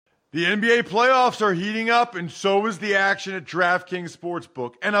The NBA playoffs are heating up, and so is the action at DraftKings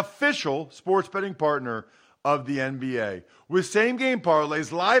Sportsbook, an official sports betting partner of the NBA. With same-game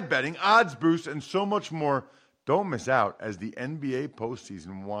parlays, live betting, odds boosts, and so much more, don't miss out as the NBA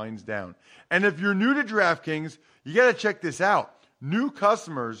postseason winds down. And if you're new to DraftKings, you got to check this out. New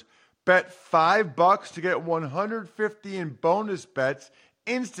customers bet $5 to get $150 in bonus bets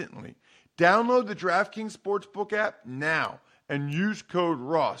instantly. Download the DraftKings Sportsbook app now and use code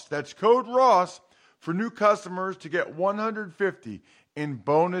ROSS. That's code ROSS for new customers to get $150 in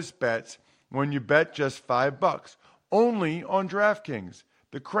bonus bets when you bet just $5. Only on DraftKings.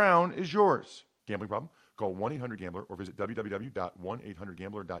 The crown is yours. Gambling problem? Call 1-800-GAMBLER or visit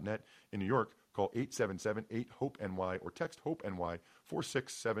www.1800gambler.net. In New York, call 877-8-HOPE-NY or text HOPE-NY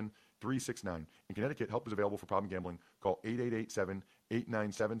 467-369. In Connecticut, help is available for problem gambling. Call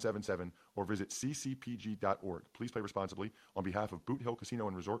 888-7-897-7777 or visit ccpg.org. Please play responsibly on behalf of Boot Hill Casino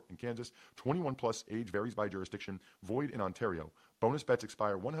and Resort in Kansas. 21 plus, age varies by jurisdiction. Void in Ontario. Bonus bets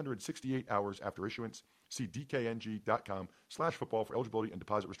expire 168 hours after issuance. See dkng.com/football for eligibility and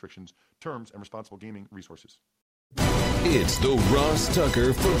deposit restrictions, terms, and responsible gaming resources. It's the Ross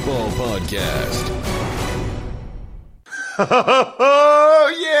Tucker Football Podcast.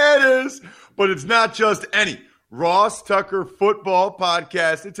 Oh, yeah, it is. But it's not just any Ross Tucker Football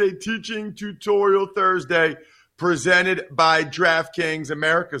Podcast. It's a teaching tutorial Thursday presented by DraftKings,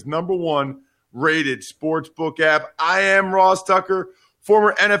 America's #1 rated sportsbook app. I am Ross Tucker,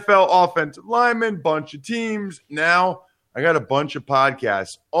 former NFL offensive lineman, bunch of teams. Now I got a bunch of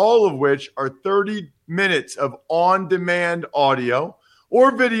podcasts, all of which are 30 minutes of on-demand audio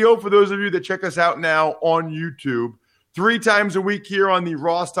or video for those of you that check us out now on YouTube. 3 times a week here on the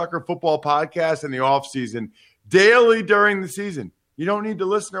Ross Tucker Football Podcast in the offseason, daily during the season. You don't need to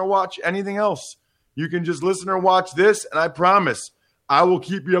listen or watch anything else. You can just listen or watch this, and I promise I will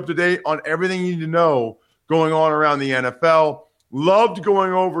keep you up to date on everything you need to know going on around the NFL. Loved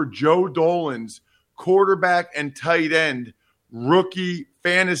going over Joe Dolan's quarterback and tight end rookie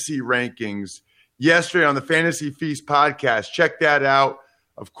fantasy rankings yesterday on the Fantasy Feast podcast. Check that out.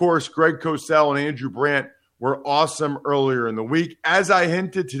 Of course, Greg Cosell and Andrew Brandt were awesome earlier in the week. As I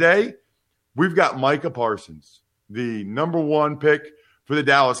hinted today, we've got Micah Parsons, the #1 pick for the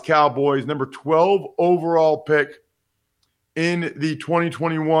Dallas Cowboys, number 12 overall pick in the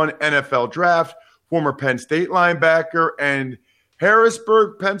 2021 NFL Draft, former Penn State linebacker and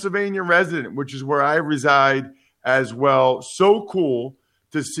Harrisburg, Pennsylvania resident, which is where I reside as well. So cool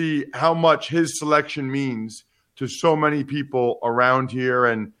to see how much his selection means to so many people around here.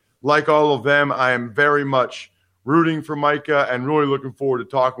 And like all of them, I am very much rooting for Micah and really looking forward to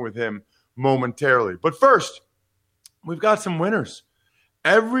talking with him momentarily. But first, we've got some winners.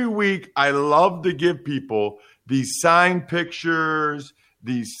 Every week, I love to give people these signed pictures,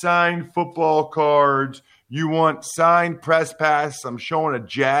 these signed football cards. You want signed press pass. I'm showing a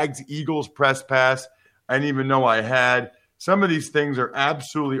Jags-Eagles press pass I didn't even know I had. Some of these things are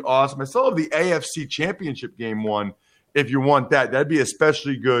absolutely awesome. I still have the AFC Championship game one if you want that. That'd be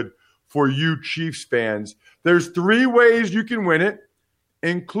especially good for you Chiefs fans. There's 3 ways you can win it,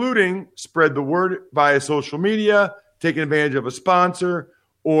 including spread the word via social media, taking advantage of a sponsor,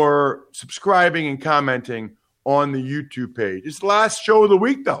 or subscribing and commenting on the YouTube page. It's the last show of the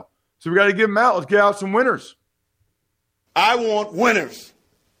week, though, so we got to give them out. Let's get out some winners. I want winners.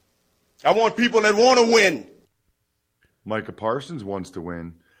 I want people that want to win. Micah Parsons wants to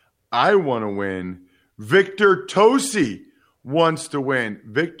win. I want to win. Victor Tosi wants to win.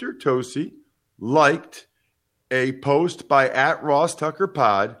 Victor Tosi liked a post by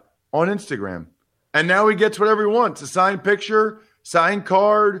 @RossTuckerPod on Instagram. And now he gets whatever he wants. A signed picture, signed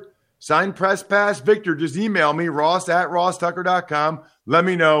card, signed press pass. Victor, just email me, ross@rosstucker.com. Let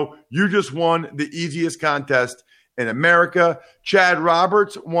me know. You just won the easiest contest in America. Chad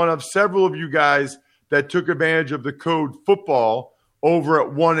Roberts, one of several of you guys that took advantage of the code football over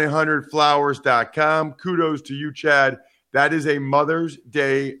at 1-800-Flowers.com. Kudos to you, Chad. That is a Mother's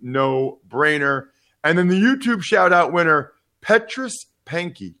Day no-brainer. And then the YouTube shout-out winner, Petrus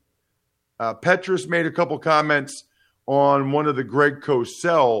Penke. Petrus made a couple comments on one of the Greg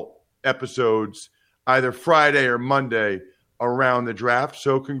Cosell episodes, either Friday or Monday, around the draft.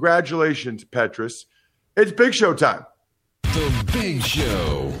 So congratulations, Petrus. It's Big Show time. The Big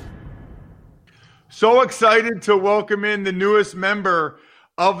Show. So excited to welcome in the newest member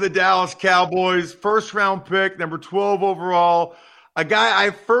of the Dallas Cowboys, first-round pick, number 12 overall, a guy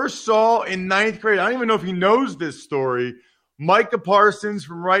I first saw in 9th grade. I don't even know if he knows this story. Micah Parsons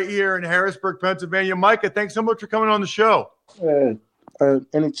from right here in Harrisburg, Pennsylvania. Micah, thanks so much for coming on the show.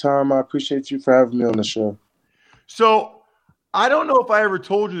 Anytime. I appreciate you for having me on the show. So I don't know if I ever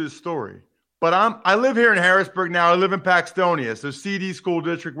told you this story, but I live here in Harrisburg now. I live in Paxtonia, so CD school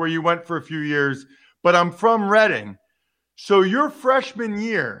district where you went for a few years, but I'm from Reading. So your freshman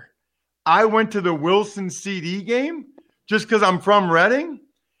year, I went to the Wilson CD game just because I'm from Reading,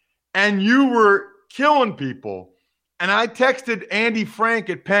 and you were killing people. And I texted Andy Frank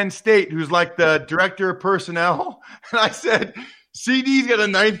at Penn State, who's like the director of personnel, and I said, CD's got a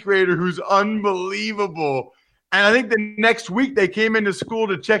ninth grader who's unbelievable. And I think the next week they came into school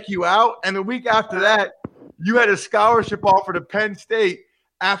to check you out. And the week after that, you had a scholarship offer to Penn State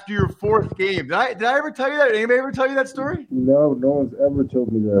after your fourth game. Did I ever tell you that? Did anybody ever tell you that story? No one's ever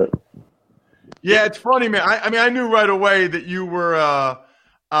told me that. Yeah, it's funny, man. I knew right away that you were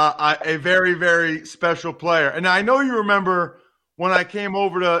a very, very special player. And I know you remember when I came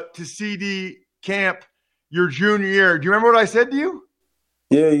over to CD camp your junior year. Do you remember what I said to you?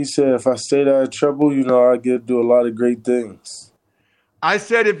 Yeah, you said if I stayed out of trouble, I get to do a lot of great things. I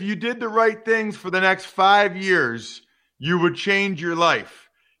said if you did the right things for the next 5 years, you would change your life.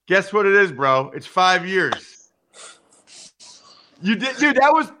 Guess what it is, bro? It's 5 years. You did, dude,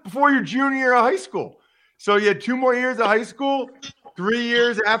 that was before your junior year of high school. So you had 2 more years of high school, 3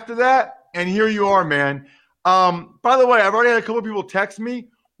 years after that, and here you are, man. By the way, I've already had a couple of people text me.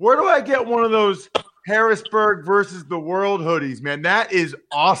 Where do I get one of those Harrisburg versus the world hoodies, man? That is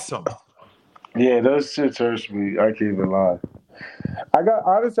awesome. Yeah, those shits hurts me. I can't even lie. I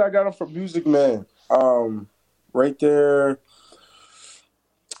got them from Music Man. Right there.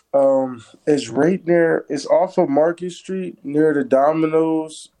 It's right there. It's off of Market Street near the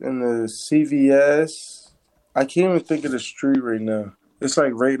Domino's and the CVS. I can't even think of the street right now. It's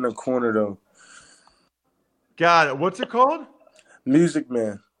like right in the corner though. Got it. What's it called? Music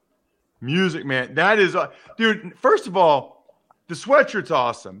Man. Music Man. That is, dude, first of all, the sweatshirt's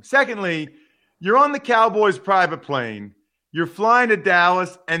awesome. Secondly, you're on the Cowboys private plane. You're flying to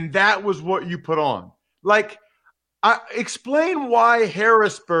Dallas, and that was what you put on. Like, explain why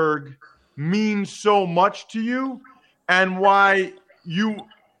Harrisburg means so much to you and why you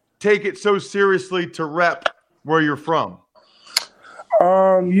take it so seriously to rep where you're from.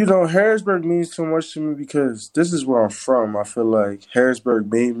 Harrisburg means so much to me because this is where I'm from. I feel like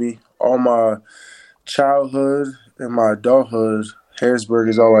Harrisburg made me. All my childhood and my adulthood, Harrisburg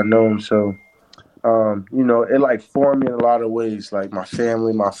is all I know. So, it like formed me in a lot of ways, like my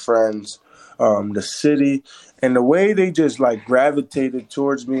family, my friends, the city, and the way they just like gravitated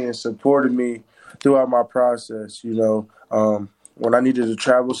towards me and supported me throughout my process. When I needed to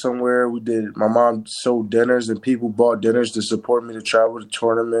travel somewhere, my mom sold dinners and people bought dinners to support me to travel to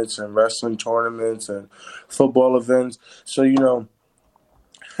tournaments and wrestling tournaments and football events. So,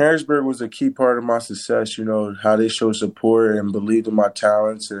 Harrisburg was a key part of my success, how they showed support and believed in my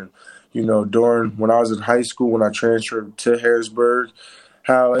talents. And, during when I was in high school, when I transferred to Harrisburg,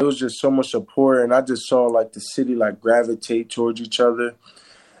 how it was just so much support. And I just saw like the city like gravitate towards each other.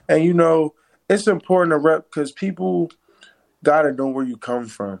 And, it's important to rep because people got to know where you come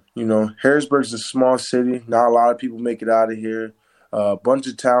from. Harrisburg's a small city. Not a lot of people make it out of here. A bunch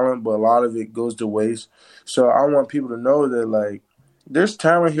of talent, but a lot of it goes to waste. So I want people to know that, like, there's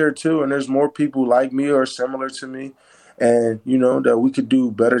talent here too, and there's more people like me or similar to me, and, that we could do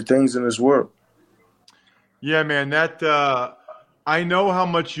better things in this world. Yeah, man, that I know how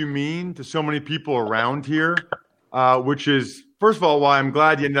much you mean to so many people around here, which is, first of all, why I'm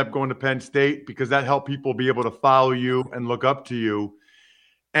glad you ended up going to Penn State, because that helped people be able to follow you and look up to you.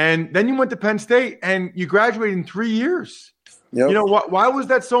 And then you went to Penn State and you graduated in 3 years. Yep. Why was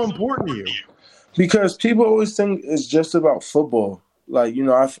that so important to you? Because people always think it's just about football. Like,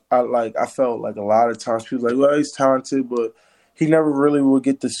 I felt like a lot of times people like, well, he's talented, but he never really will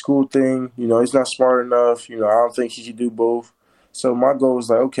get the school thing. He's not smart enough. I don't think he could do both. So my goal was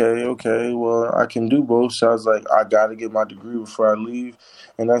like, okay, well, I can do both. So I was like, I got to get my degree before I leave.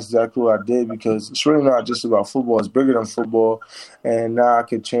 And that's exactly what I did, because it's really not just about football. It's bigger than football. And now I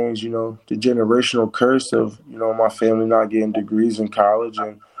could change, the generational curse of, my family not getting degrees in college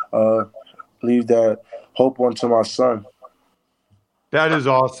and leave that hope onto my son. That is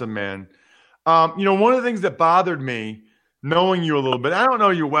awesome, man. One of the things that bothered me, knowing you a little bit, I don't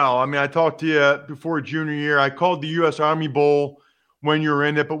know you well. I mean, I talked to you before junior year. I called the U.S. Army Bowl when you were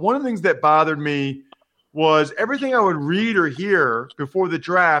in it. But one of the things that bothered me was everything I would read or hear before the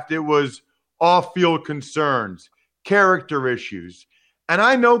draft, it was off-field concerns, character issues. And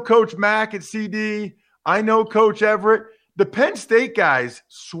I know Coach Mack at CD. I know Coach Everett. The Penn State guys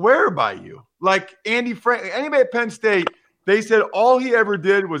swear by you. Like Andy Frank, anybody at Penn State, they said all he ever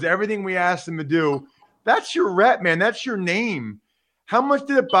did was everything we asked him to do. That's your rep, man. That's your name. How much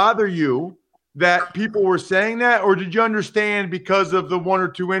did it bother you that people were saying that, or did you understand because of the one or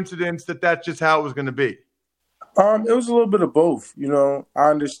two incidents that that's just how it was going to be? It was a little bit of both. I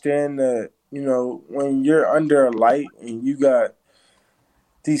understand that, when you're under a light and you got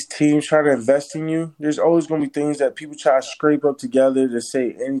these teams trying to invest in you, there's always going to be things that people try to scrape up together to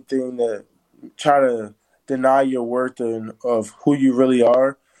say anything that try to deny your worth and of who you really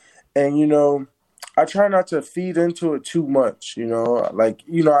are. And, I try not to feed into it too much,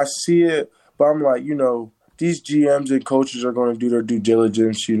 I see it, but I'm like, these GMs and coaches are going to do their due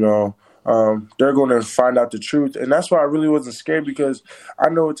diligence, they're going to find out the truth. And that's why I really wasn't scared, because I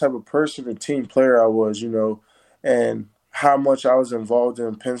know what type of person and team player I was, and how much I was involved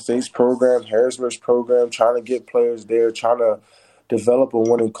in Penn State's program, Harrisburg's program, trying to get players there, trying to develop a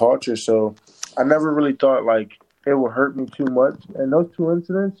winning culture. So I never really thought like it would hurt me too much. And those two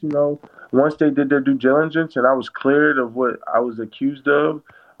incidents, once they did their due diligence and I was cleared of what I was accused of,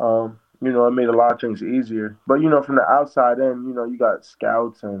 it made a lot of things easier. But, from the outside in, you got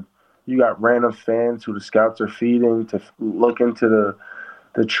scouts and you got random fans who the scouts are feeding to look into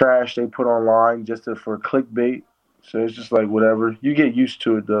the trash they put online just for clickbait. So it's just like whatever. You get used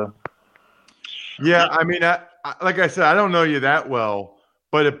to it, though. Yeah, I mean, like I said, I don't know you that well,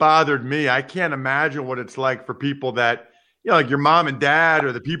 but it bothered me. I can't imagine what it's like for people that, like your mom and dad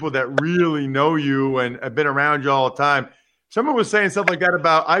or the people that really know you and have been around you all the time. Someone was saying stuff like that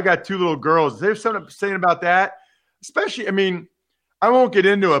about, I got two little girls. There's something saying about that, especially, I mean, I won't get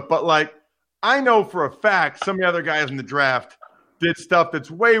into it, but like, I know for a fact some of the other guys in the draft did stuff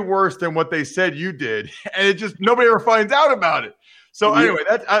that's way worse than what they said you did. And it just, nobody ever finds out about it. So anyway,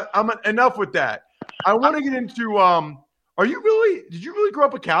 I'm enough with that. I want to get into, did you really grow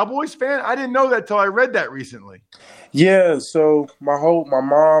up a Cowboys fan? I didn't know that till I read that recently. Yeah. So my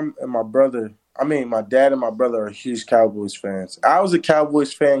mom and my dad and my brother are huge Cowboys fans. I was a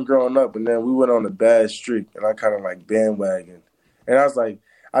Cowboys fan growing up, and then we went on a bad streak and I kind of like bandwagon. And I was like,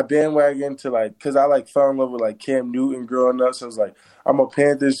 I bandwagoned to because I fell in love with Cam Newton growing up. So I was like, I'm a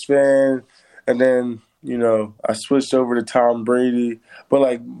Panthers fan. And then, I switched over to Tom Brady.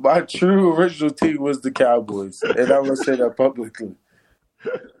 But my true original team was the Cowboys. And I'm going to say that publicly.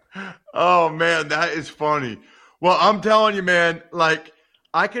 Oh, man, that is funny. Well, I'm telling you, man,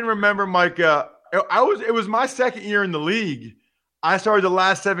 I can remember, Micah, it was my second year in the league. I started the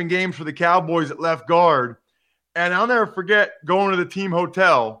last 7 games for the Cowboys at left guard. And I'll never forget going to the team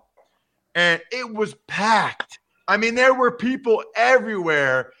hotel, and it was packed. I mean, there were people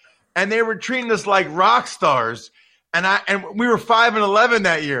everywhere, and they were treating us like rock stars. And we were 5-11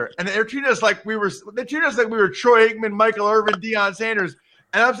 that year, and they treated us like we were Troy Aikman, Michael Irvin, Deion Sanders.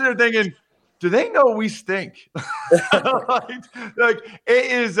 And I'm sitting there thinking, do they know we stink? It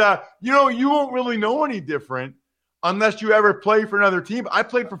is. You won't really know any different unless you ever play for another team. I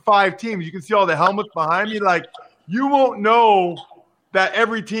played for 5 teams. You can see all the helmets behind me. You won't know that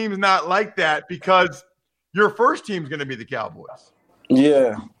every team is not like that because your first team is going to be the Cowboys.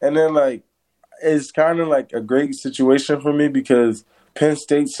 Yeah. And then, it's kind of a great situation for me because Penn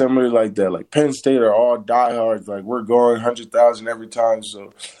State's similar like that. Penn State are all diehards. We're going 100,000 every time.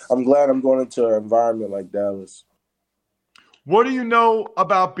 So I'm glad I'm going into an environment like Dallas. What do you know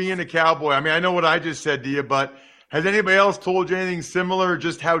about being a Cowboy? I mean, I know what I just said to you, but has anybody else told you anything similar,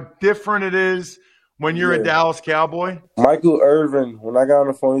 just how different it is when you're a Dallas Cowboy? Michael Irvin, when I got on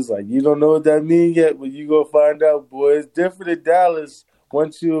the phone, he's like, you don't know what that means yet, but you go find out, boy. It's different in Dallas.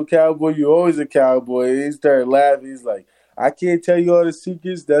 Once you're a Cowboy, you're always a Cowboy. He started laughing. He's like, I can't tell you all the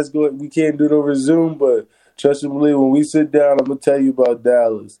secrets. That's good. We can't do it over Zoom, but trust and believe, when we sit down, I'm going to tell you about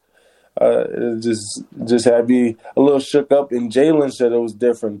Dallas. It just had me a little shook up, and Jalen said it was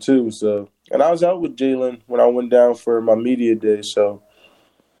different too, so. And I was out with Jalen when I went down for my media day. So,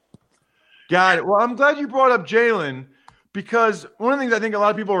 got it. Well, I'm glad you brought up Jalen because one of the things I think a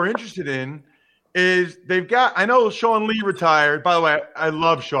lot of people are interested in is I know Sean Lee retired. By the way, I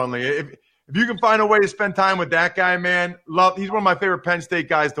love Sean Lee. If you can find a way to spend time with that guy, man, he's one of my favorite Penn State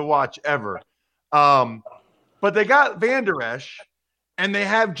guys to watch ever. But they got Van Der Esch and they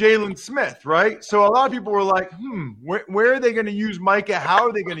have Jalen Smith, right? So a lot of people were like, where are they going to use Micah? How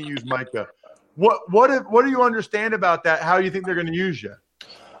are they going to use Micah? What do you understand about that? How do you think they're going to use you?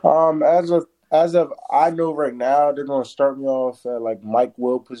 As of I know right now, they're going to start me off at Mike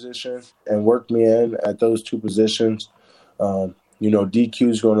Will position and work me in at those 2 positions.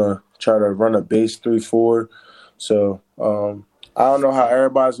 DQ's going to try to run a base 3-4. So I don't know how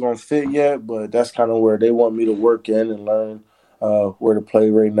everybody's going to fit yet, but that's kind of where they want me to work in and learn where to play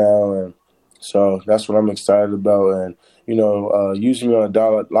right now. And so that's what I'm excited about. And using me on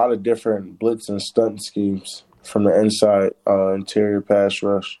a lot of different blitz and stunt schemes from the inside interior pass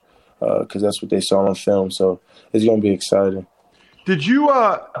rush. because that's what they saw on film. So it's going to be exciting. Did you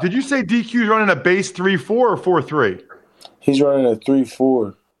say DQ's running a base 3-4 or 4-3? He's running a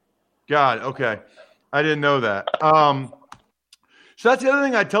 3-4. God, okay. I didn't know that. So that's the other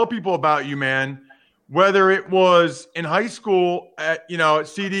thing I tell people about you, man. Whether it was in high school at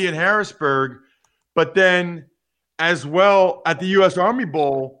CD in Harrisburg, but then as well at the U.S. Army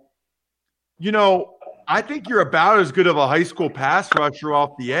Bowl, I think you're about as good of a high school pass rusher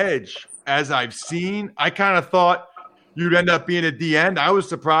off the edge as I've seen. I kind of thought you'd end up being a D end. I was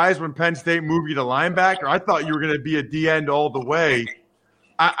surprised when Penn State moved you to linebacker. I thought you were going to be a D end all the way.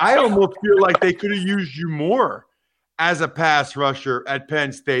 I almost feel like they could have used you more as a pass rusher at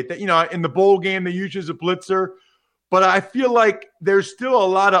Penn State. That in the bowl game they used you as a blitzer, but I feel like there's still a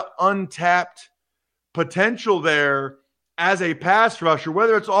lot of untapped potential there as a pass rusher,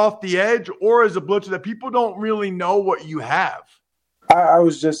 whether it's off the edge or as a blitzer, that people don't really know what you have. I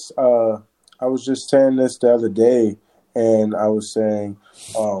was just saying this the other day, and I was saying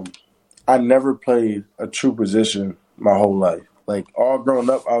I never played a true position my whole life. Like all growing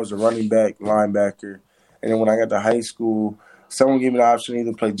up, I was a running back, linebacker. And then when I got to high school, someone gave me the option to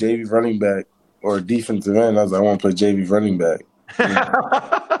either play JV running back or defensive end. I was like, I want to play JV running back.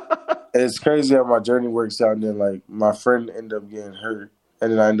 And it's crazy how my journey works out. And then, like, my friend ended up getting hurt.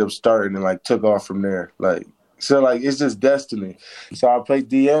 And then I ended up starting and, like, took off from there. So, it's just destiny. So I played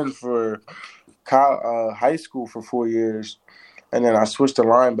DN for high school for 4 years. And then I switched to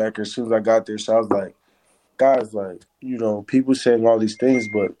linebacker as soon as I got there. So I was like, guys, people saying all these things,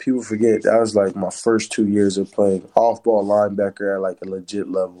 but people forget that was like my first 2 years of playing off-ball linebacker at like a legit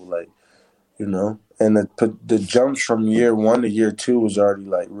level, and the jumps from year 1 to year 2 was already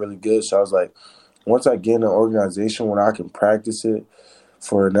like really good. So I was like, once I get in an organization where I can practice it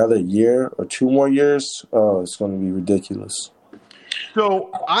for another year or 2 more years, it's going to be ridiculous. So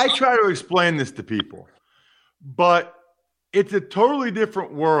I try to explain this to people, but it's a totally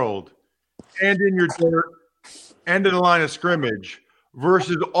different world, and in your dirt, end of the line of scrimmage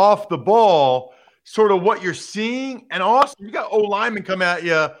versus off the ball, sort of what you're seeing. And also, you got O-linemen coming at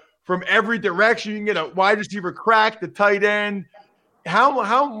you from every direction. You can get a wide receiver crack, the tight end.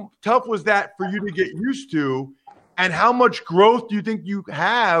 How tough was that for you to get used to? And how much growth do you think you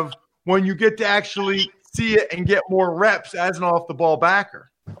have when you get to actually see it and get more reps as an off-the-ball backer?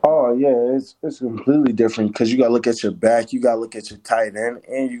 Oh, yeah, it's completely different because you got to look at your back, you got to look at your tight end,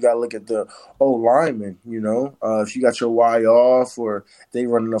 and you got to look at the O-lineman, If you got your Y off or they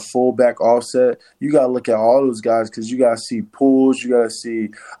running a fullback offset, you got to look at all those guys because you got to see pulls, you got to see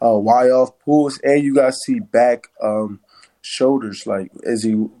Y off pulls, and you got to see back shoulders. Like, is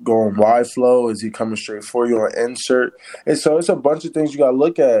he going Y flow? Is he coming straight for you on insert? And so it's a bunch of things you got to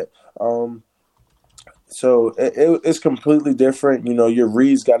look at. So it's completely different. Your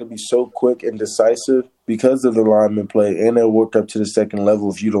reads got to be so quick and decisive because of the lineman play, and it'll work up to the second level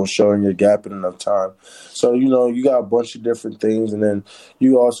if you don't show in your gap in enough time. So, you got a bunch of different things, and then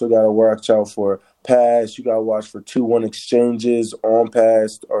you also got to watch out for pass. You got to watch for 2-1 exchanges, on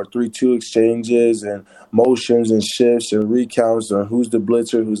pass, or 3-2 exchanges, and motions and shifts and recounts on who's the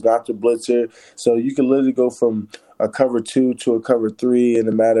blitzer, who's not the blitzer. So you can literally go from a cover 2 to a cover 3 in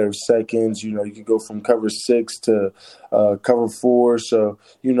a matter of seconds. You can go from cover 6 to cover 4. So,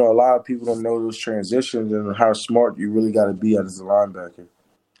 a lot of people don't know those transitions and how smart you really got to be as a linebacker.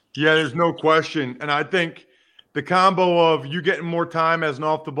 Yeah, there's no question. And I think the combo of you getting more time as an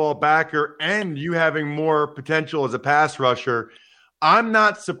off-the-ball backer and you having more potential as a pass rusher, I'm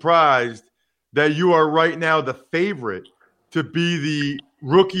not surprised that you are right now the favorite to be the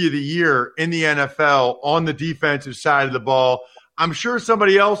Rookie of the Year in the NFL on the defensive side of the ball. I'm sure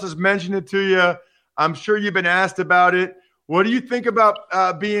somebody else has mentioned it to you. I'm sure you've been asked about it. What do you think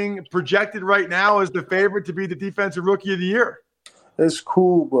about being projected right now as the favorite to be the Defensive Rookie of the Year? It's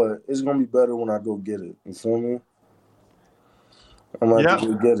cool, but it's going to be better when I go get it. You feel me? I'm going to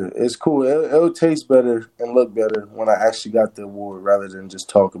go get it. It's cool. It'll taste better and look better when I actually got the award rather than just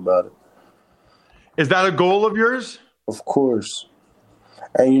talk about it. Is that a goal of yours? Of course.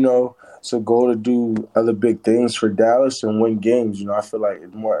 And, it's a goal to do other big things for Dallas and win games. I feel like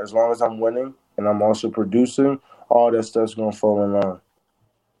it's more, as long as I'm winning and I'm also producing, all that stuff's going to fall in line.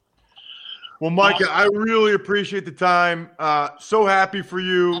 Well, Micah, I really appreciate the time. So happy for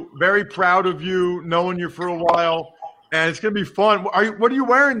you. Very proud of you, knowing you for a while. And it's going to be fun. What are you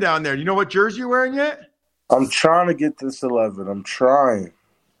wearing down there? Do you know what jersey you're wearing yet? I'm trying to get this 11. I'm trying.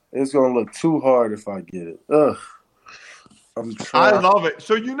 It's going to look too hard if I get it. Ugh. I'm trying. I love it.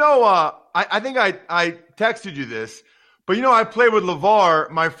 So, I think I texted you this, but, I played with LeVar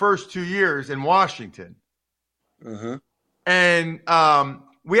my first 2 years in Washington. Mm-hmm. And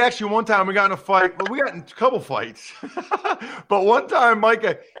we actually one time we got in a fight, but we got in a couple fights. But one time,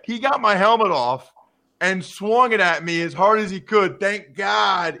 Micah, he got my helmet off and swung it at me as hard as he could. Thank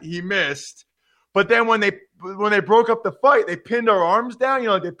God he missed. But then when they broke up the fight, they pinned our arms down. You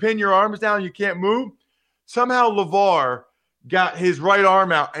know, like they pin your arms down, you can't move. Somehow LeVar got his right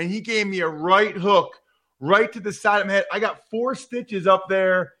arm out, and he gave me a right hook right to the side of my head. I got 4 stitches up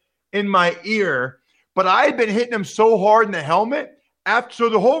there in my ear, but I had been hitting him so hard in the helmet. So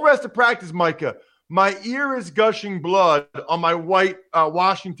the whole rest of practice, Micah, my ear is gushing blood on my white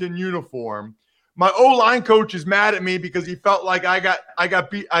Washington uniform. My O-line coach is mad at me because he felt like I got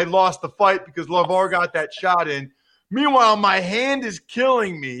beat. I lost the fight because LeVar got that shot in. Meanwhile, my hand is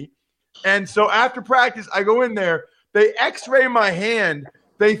killing me. And so after practice, I go in there. They x-ray my hand.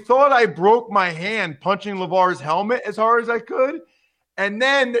 They thought I broke my hand punching LeVar's helmet as hard as I could. And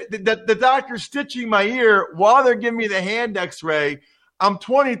then the doctor's stitching my ear while they're giving me the hand x-ray. I'm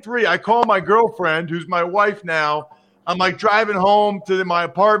 23. I call my girlfriend, who's my wife now. I'm like driving home to my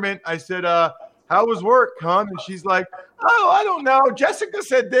apartment. I said, how was work, hon? And she's like, oh, I don't know. Jessica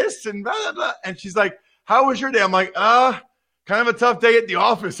said this and blah, blah, blah. And she's like, how was your day? I'm like, kind of a tough day at the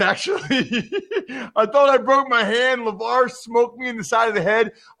office, actually. I thought I broke my hand. LeVar smoked me in the side of the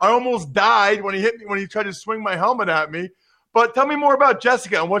head. I almost died when he hit me, when he tried to swing my helmet at me. But tell me more about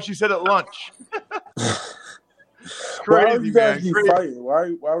Jessica and what she said at lunch. Crazy, why were you guys man. fighting?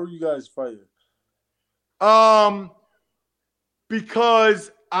 Why were you guys fighting?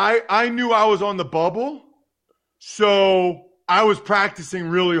 Because I knew I was on the bubble, so I was practicing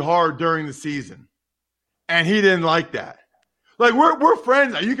really hard during the season, and he didn't like that. Like we're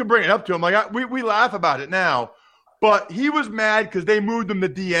friends now. You can bring it up to him. Like we laugh about it now, but he was mad because they moved him to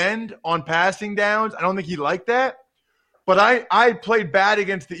the end on passing downs. I don't think he liked that. But I played bad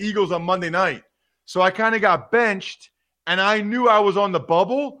against the Eagles on Monday night, so I kind of got benched, and I knew I was on the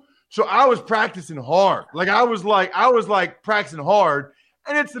bubble, so I was practicing hard. I was practicing hard,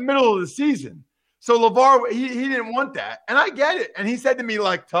 and it's the middle of the season. So LeVar, he didn't want that, and I get it. And he said to me,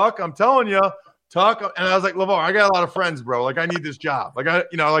 like, Tuck, I'm telling you, Tuck, and I was like, LeVar, I got a lot of friends, bro. Like, I need this job.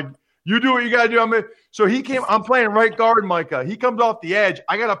 You do what you got to do. So he came. I'm playing right guard, Micah. He comes off the edge.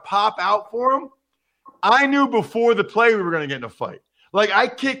 I got to pop out for him. I knew before the play we were going to get in a fight. Like, I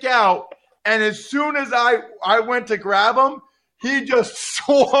kick out, and as soon as I went to grab him, he just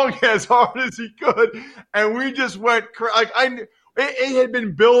swung as hard as he could, and we just went it had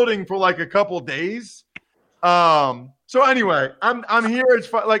been building for like a couple days. So anyway, I'm here. It's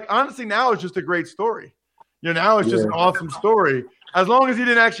fun. Like, honestly, now it's just a great story. Now it's just an awesome story. As long as he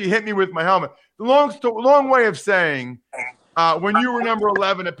didn't actually hit me with my helmet. The long way of saying, when you were number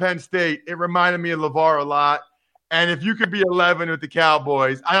 11 at Penn State, it reminded me of LeVar a lot. And if you could be 11 with the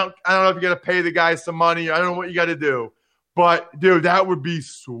Cowboys, I don't know if you got to pay the guys some money. I don't know what you got to do. But, dude, that would be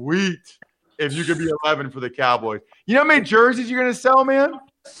sweet if you could be 11 for the Cowboys. You know how many jerseys you're going to sell, man?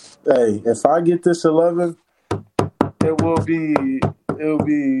 Hey, if I get this 11, it will be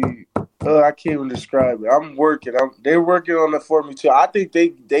I can't even describe it. I'm working. They're working on it for me, too. I think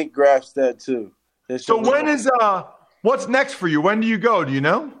they grasp that, too. So when is what's next for you? When do you go? Do you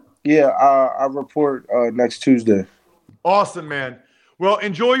know? Yeah, I report next Tuesday. Awesome, man. Well,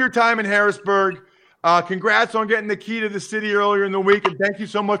 enjoy your time in Harrisburg. Congrats on getting the key to the city earlier in the week, and thank you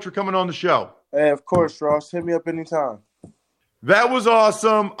so much for coming on the show. Hey, of course, Ross. Hit me up anytime. That was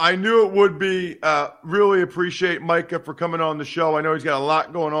awesome. I knew it would be. Really appreciate Micah for coming on the show. I know he's got a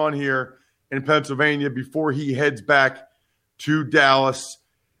lot going on here in Pennsylvania before he heads back to Dallas.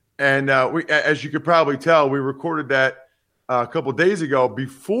 And as you could probably tell, we recorded that a couple days ago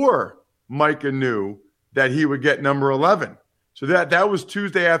before Micah knew that he would get number 11. So that was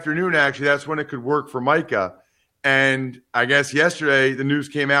Tuesday afternoon, actually. That's when it could work for Micah. And I guess yesterday the news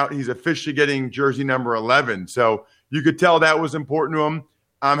came out he's officially getting jersey number 11. So you could tell that was important to him.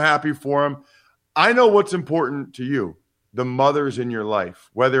 I'm happy for him. I know what's important to you, the mothers in your life,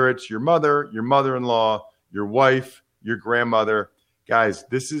 whether it's your mother, your mother-in-law, your wife, your grandmother. Guys,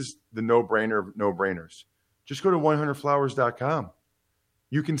 this is the no-brainer of no-brainers. Just go to 100flowers.com.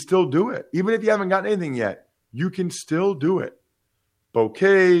 You can still do it. Even if you haven't gotten anything yet, you can still do it.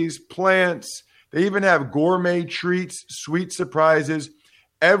 Bouquets, plants, they even have gourmet treats, sweet surprises.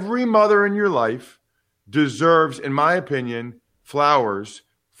 Every mother in your life deserves, in my opinion, flowers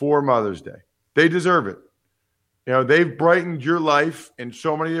for Mother's Day. They deserve it. They've brightened your life in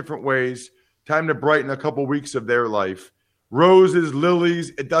so many different ways. Time to brighten a couple weeks of their life. Roses, lilies,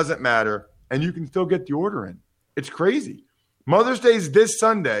 it doesn't matter. And you can still get the order in. It's crazy. Mother's Day is this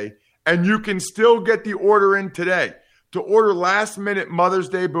Sunday, and you can still get the order in today. To order last-minute Mother's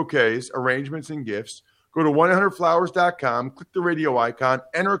Day bouquets, arrangements, and gifts, Go to 1-800-Flowers.com, click the radio icon,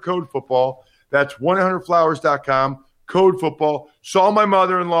 enter code football. That's 1-800-Flowers.com, code football. Saw my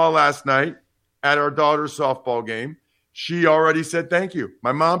mother-in-law last night at our daughter's softball game. She already said thank you.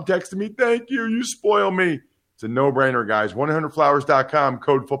 My mom texted me, thank you. You spoil me. It's a no-brainer, guys. 1-800-Flowers.com,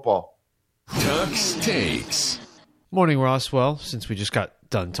 code football. Tuck's Takes. Morning, Ross. Well, since we just got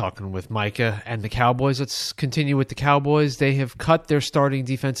done talking with Micah and the Cowboys, let's continue with the Cowboys. They have cut their starting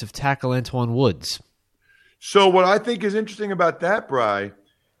defensive tackle, Antoine Woods. So what I think is interesting about that, Bri,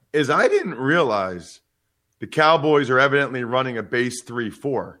 is I didn't realize the Cowboys are evidently running a base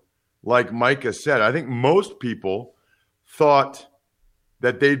 3-4, like Micah said. I think most people thought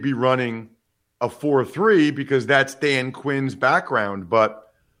that they'd be running a 4-3 because that's Dan Quinn's background. But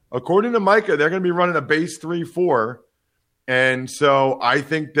according to Micah, they're going to be running a base 3-4. And so I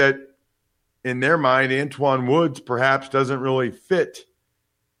think that in their mind, Antoine Woods perhaps doesn't really fit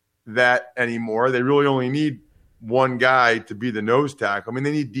that anymore. They really only need one guy to be the nose tackle. I mean,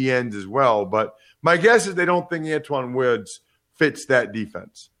 they need DNs as well. But my guess is they don't think Antoine Woods fits that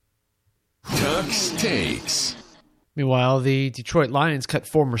defense. Tuck's Takes. Meanwhile, the Detroit Lions cut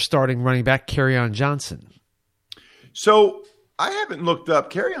former starting running back Kerryon Johnson. So I haven't looked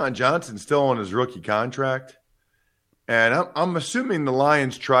up. Kerryon Johnson's still on his rookie contract. And I'm assuming the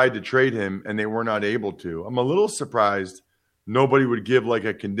Lions tried to trade him and they were not able to. I'm a little surprised nobody would give like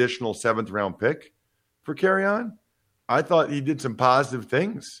a conditional 7th-round pick for Kerryon. I thought he did some positive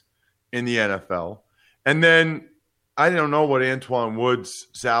things in the NFL. And then I don't know what Antoine Woods'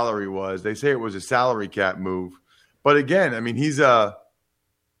 salary was. They say it was a salary cap move. But again, I mean, he's a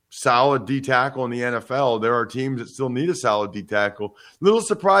solid D tackle in the NFL. There are teams that still need a solid D tackle. Little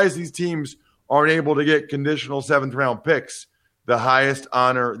surprised these teams aren't able to get conditional 7th-round picks, the highest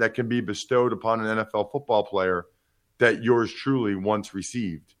honor that can be bestowed upon an NFL football player that yours truly once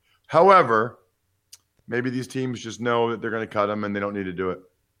received. However, maybe these teams just know that they're going to cut them and they don't need to do it.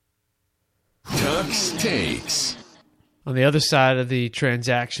 Tuck's Takes. On the other side of the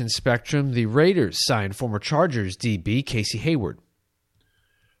transaction spectrum, the Raiders signed former Chargers DB Casey Hayward.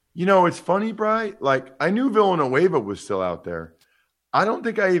 You know, it's funny, Bri. Like, I knew Villanueva was still out there. I don't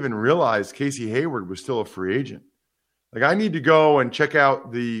think I even realized Casey Hayward was still a free agent. Like, I need to go and check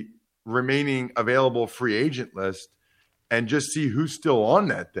out the remaining available free agent list and just see who's still on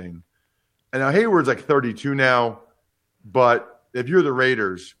that thing. And now Hayward's like 32 now, but if you're the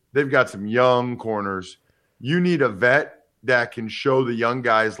Raiders, they've got some young corners. You need a vet that can show the young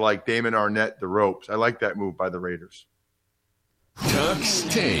guys like Damon Arnett the ropes. I like that move by the Raiders. Tuck's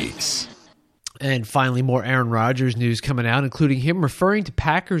Takes. And finally, more Aaron Rodgers news coming out, including him referring to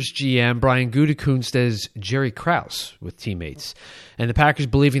Packers GM Brian Gutekunst as Jerry Krause with teammates, and the Packers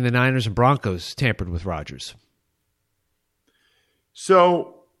believing the Niners and Broncos tampered with Rodgers.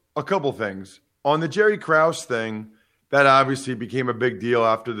 So, a couple things. On the Jerry Krause thing, that obviously became a big deal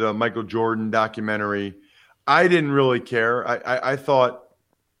after the Michael Jordan documentary. I didn't really care. I thought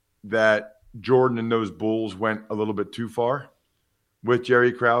that Jordan and those Bulls went a little bit too far with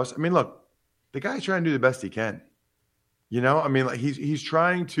Jerry Krause. I mean, look, the guy's trying to do the best he can. You know, I mean, like he's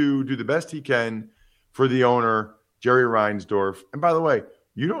trying to do the best he can for the owner, Jerry Reinsdorf. And by the way,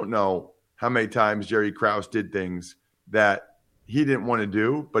 you don't know how many times Jerry Krause did things that he didn't want to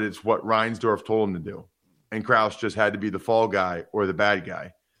do, but it's what Reinsdorf told him to do. And Krause just had to be the fall guy or the bad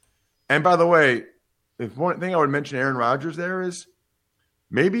guy. And by the way, if one thing I would mention Aaron Rodgers there is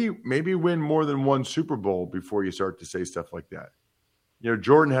maybe win more than one Super Bowl before you start to say stuff like that. You know,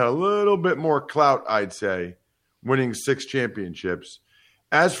 Jordan had a little bit more clout, I'd say, winning 6 championships.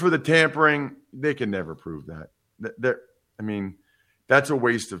 As for the tampering, they can never prove that. I mean, that's a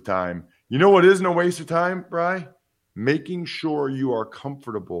waste of time. You know what isn't a waste of time, Bri? Making sure you are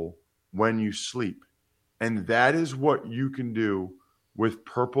comfortable when you sleep. And that is what you can do with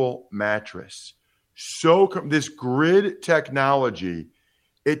Purple Mattress. So this grid technology,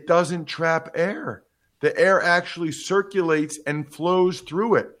 it doesn't trap air. The air actually circulates and flows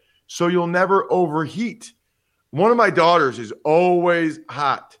through it, so you'll never overheat. One of my daughters is always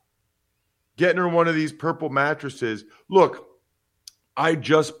hot. Getting her one of these Purple mattresses. Look, I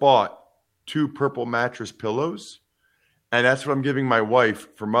just bought 2 Purple mattress pillows, and that's what I'm giving my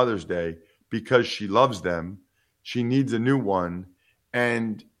wife for Mother's Day because she loves them. She needs a new one,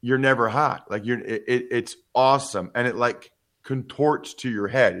 and you're never hot. Like it's awesome, and it like contorts to your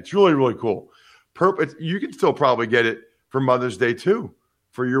head. It's really, really cool. You can still probably get it for Mother's Day too,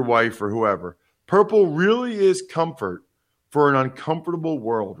 for your wife or whoever. Purple really is comfort for an uncomfortable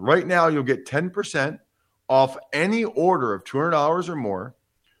world. Right now, you'll get 10% off any order of $200 or more.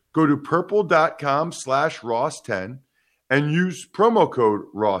 Go to purple.com/Ross10 and use promo code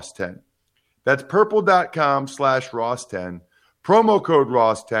Ross10. That's purple.com/Ross10. Promo code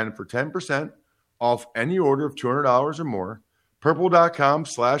Ross10 for 10% off any order of $200 or more.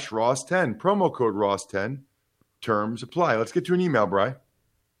 Purple.com/Ross10. Promo code Ross10. Terms apply. Let's get to an email, Bri.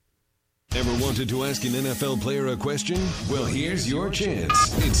 Ever wanted to ask an NFL player a question? Well, here's your chance.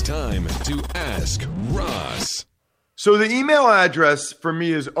 It's time to Ask Ross. So the email address for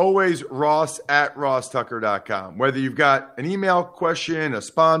me is always ross@rosstucker.com. Whether you've got an email question, a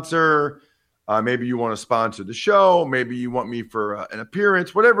sponsor, maybe you want to sponsor the show, maybe you want me for an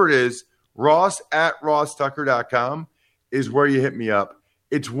appearance, whatever it is, ross@rosstucker.com is where you hit me up.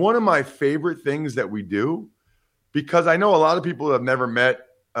 It's one of my favorite things that we do because I know a lot of people have never met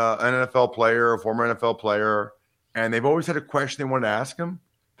an NFL player, a former NFL player, and they've always had a question they wanted to ask them.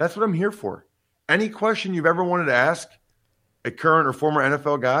 That's what I'm here for. Any question you've ever wanted to ask a current or former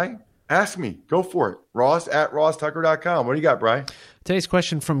NFL guy, ask me. Go for it. ross@rosstucker.com. What do you got, Bri? Today's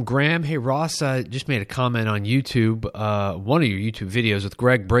question from Graham. Hey, Ross, just made a comment on YouTube, one of your YouTube videos with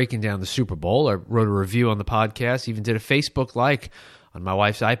Greg breaking down the Super Bowl. I wrote a review on the podcast, even did a Facebook like on my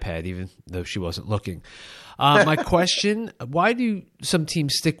wife's iPad, even though she wasn't looking. My question, why do some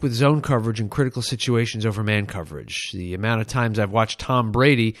teams stick with zone coverage in critical situations over man coverage? The amount of times I've watched Tom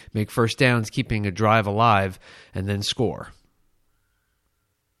Brady make first downs, keeping a drive alive, and then score.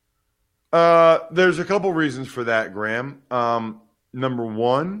 There's a couple reasons for that, Graham. Number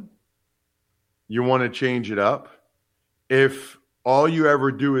one, you want to change it up. If all you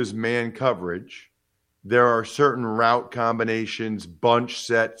ever do is man coverage, there are certain route combinations, bunch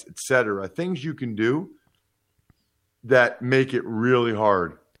sets, etc., things you can do that make it really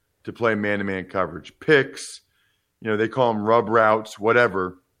hard to play man-to-man coverage. Picks, they call them rub routes,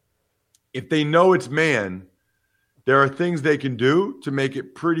 whatever. If they know it's man, there are things they can do to make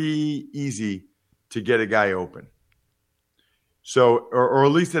it pretty easy to get a guy open. So, or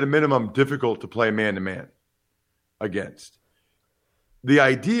at least at a minimum, difficult to play man-to-man against. The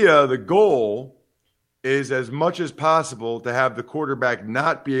idea, the goal, is as much as possible to have the quarterback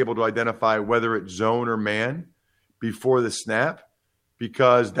not be able to identify whether it's zone or man before the snap,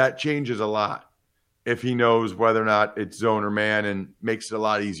 because that changes a lot if he knows whether or not it's zone or man and makes it a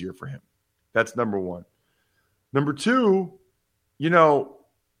lot easier for him. That's number one. Number two,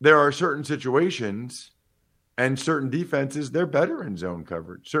 there are certain situations and certain defenses, they're better in zone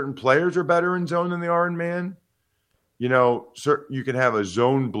coverage. Certain players are better in zone than they are in man. You can have a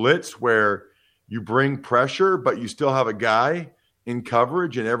zone blitz where you bring pressure, but you still have a guy in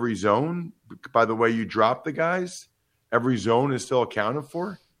coverage in every zone. By the way you drop the guys, every zone is still accounted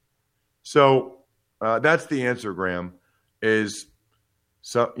for. So that's the answer, Graham,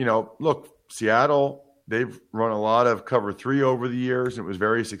 look, Seattle, they've run a lot of cover 3 over the years. And it was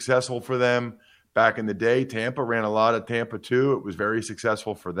very successful for them. Back in the day, Tampa ran a lot of Tampa 2. It was very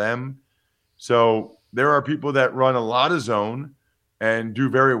successful for them. So there are people that run a lot of zone and do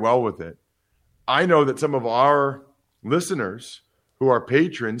very well with it. I know that some of our listeners who are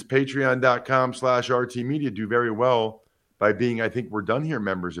patrons, patreon.com/RT Media, do very well by being, I think we're done here,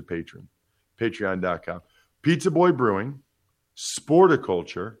 members of patreon.com. Pizza Boy Brewing,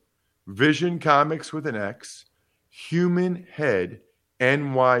 Sporticulture, Vision Comics with an X,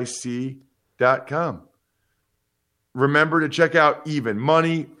 HumanHeadNYC.com. Remember to check out Even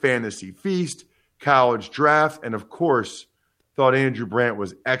Money, Fantasy Feast, College Draft, and of course, thought Andrew Brandt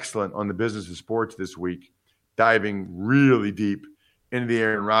was excellent on the Business of Sports this week, diving really deep into the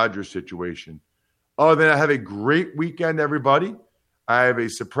Aaron Rodgers situation. Other than that, have a great weekend, everybody. I have a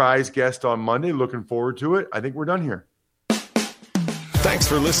surprise guest on Monday. Looking forward to it. I think we're done here. Thanks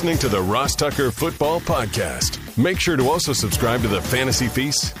for listening to the Ross Tucker Football Podcast. Make sure to also subscribe to the Fantasy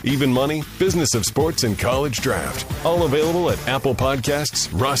Feast, Even Money, Business of Sports, and College Draft. All available at Apple Podcasts,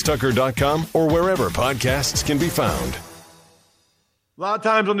 rosstucker.com, or wherever podcasts can be found. A lot of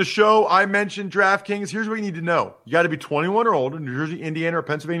times on the show, I mentioned DraftKings. Here's what you need to know. You got to be 21 or older, New Jersey, Indiana, or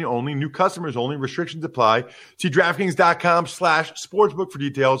Pennsylvania only. New customers only. Restrictions apply. See DraftKings.com/sportsbook for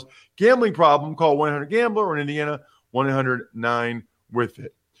details. Gambling problem, call 1-800-GAMBLER, or in Indiana,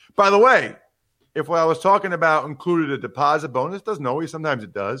 1-800-9-WITH-IT. By the way, if what I was talking about included a deposit bonus, doesn't always, sometimes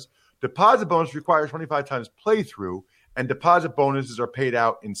it does. Deposit bonus requires 25 times playthrough, and deposit bonuses are paid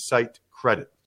out in site credit.